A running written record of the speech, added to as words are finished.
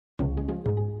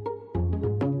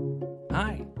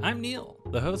I'm Neil,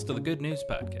 the host of the Good News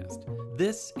Podcast.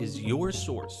 This is your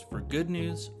source for good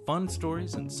news, fun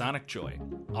stories, and sonic joy.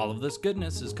 All of this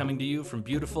goodness is coming to you from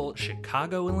beautiful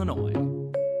Chicago, Illinois.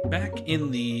 Back in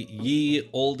the ye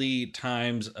olde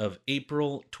times of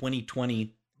April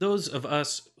 2020, those of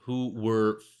us who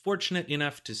were fortunate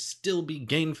enough to still be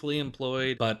gainfully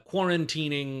employed, but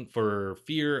quarantining for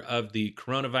fear of the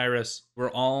coronavirus,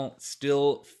 we're all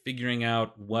still figuring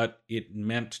out what it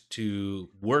meant to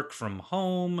work from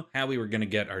home, how we were going to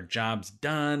get our jobs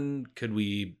done, could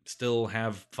we still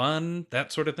have fun,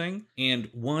 that sort of thing. And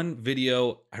one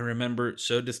video I remember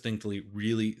so distinctly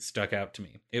really stuck out to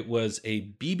me. It was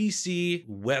a BBC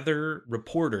weather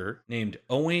reporter named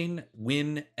Owain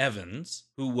Wynne Evans,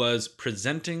 who was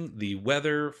presenting the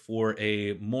weather for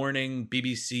a morning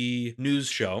BBC news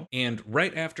show. And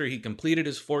right after he completed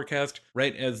his forecast,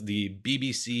 right as the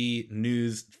BBC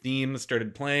News theme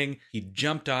started playing, he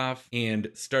jumped off and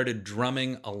started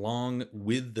drumming along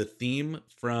with the theme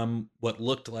from what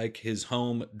looked like his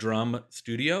home drum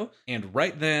studio. And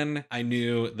right then, I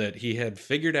knew that he had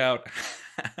figured out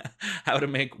how to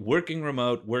make working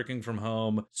remote, working from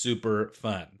home super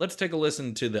fun. Let's take a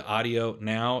listen to the audio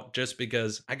now, just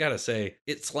because I gotta say,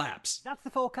 it slaps. That's the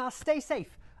forecast. Stay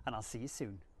safe, and I'll see you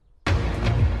soon.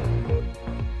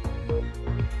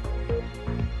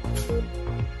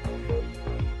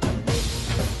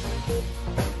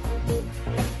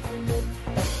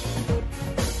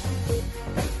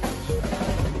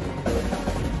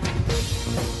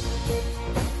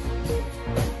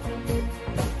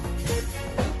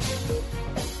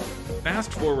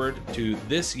 Fast forward to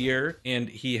this year, and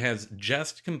he has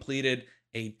just completed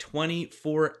a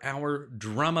 24-hour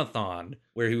Drumathon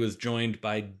where he was joined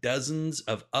by dozens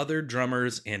of other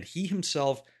drummers, and he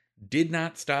himself did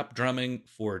not stop drumming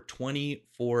for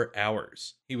 24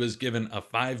 hours. He was given a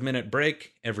 5-minute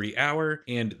break every hour,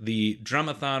 and the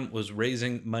Drumathon was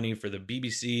raising money for the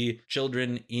BBC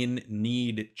Children in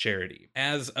Need charity.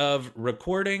 As of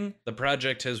recording, the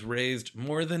project has raised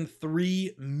more than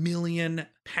 £3 million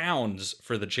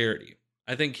for the charity.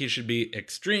 I think he should be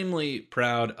extremely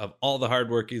proud of all the hard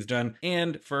work he's done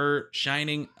and for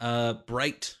shining a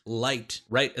bright light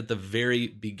right at the very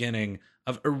beginning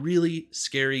of a really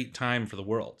scary time for the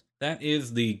world. That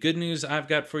is the good news I've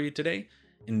got for you today.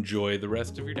 Enjoy the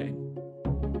rest of your day.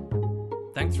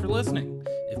 Thanks for listening.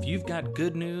 If you've got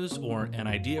good news or an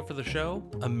idea for the show,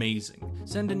 amazing.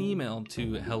 Send an email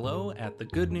to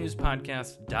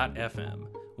hello@thegoodnewspodcast.fm.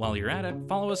 While you're at it,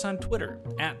 follow us on Twitter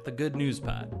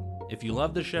 @thegoodnewspod. If you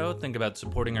love the show, think about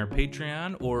supporting our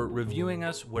Patreon or reviewing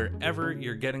us wherever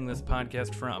you're getting this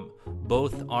podcast from.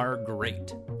 Both are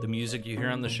great. The music you hear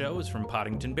on the show is from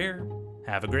Poddington Bear.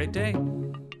 Have a great day.